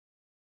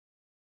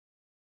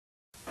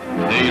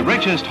The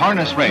richest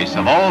harness race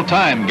of all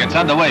time gets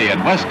underway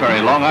at Westbury,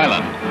 Long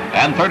Island,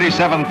 and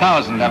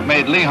 37,000 have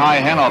made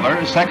Lehigh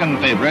Hanover second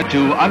favorite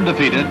to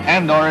undefeated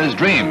Andora's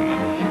Dream.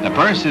 The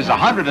purse is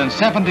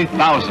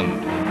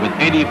 $170,000, with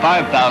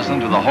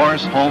 $85,000 to the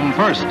horse home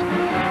first.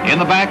 In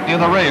the back near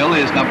the rail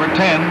is number 10,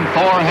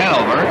 THOR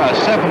Hanover, a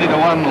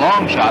 70-to-1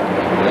 long shot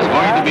that is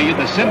going to be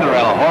the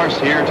Cinderella horse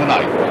here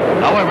tonight.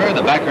 However,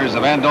 the backers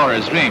of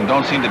Andora's Dream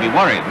don't seem to be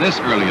worried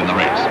this early in the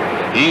race.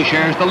 He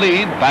shares the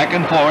lead back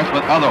and forth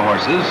with other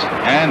horses,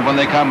 and when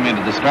they come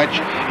into the stretch,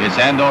 it's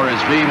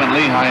Andora's Dream and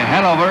Lehigh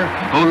Hanover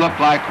who look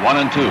like 1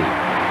 and 2.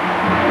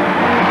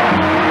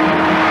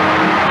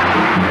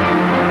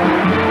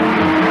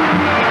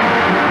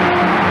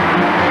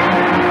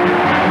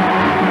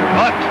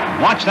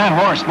 Watch that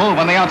horse move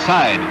on the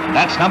outside.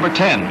 That's number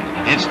 10.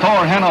 It's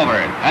THOR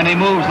Hanover, and he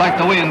moves like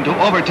the wind to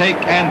overtake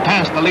and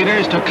pass the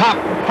leaders to cop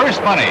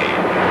first money.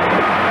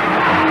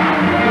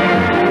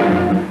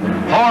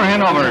 THOR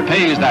Hanover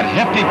pays that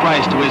hefty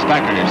price to his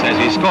backers as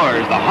he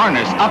scores the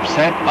harness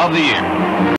upset of the year.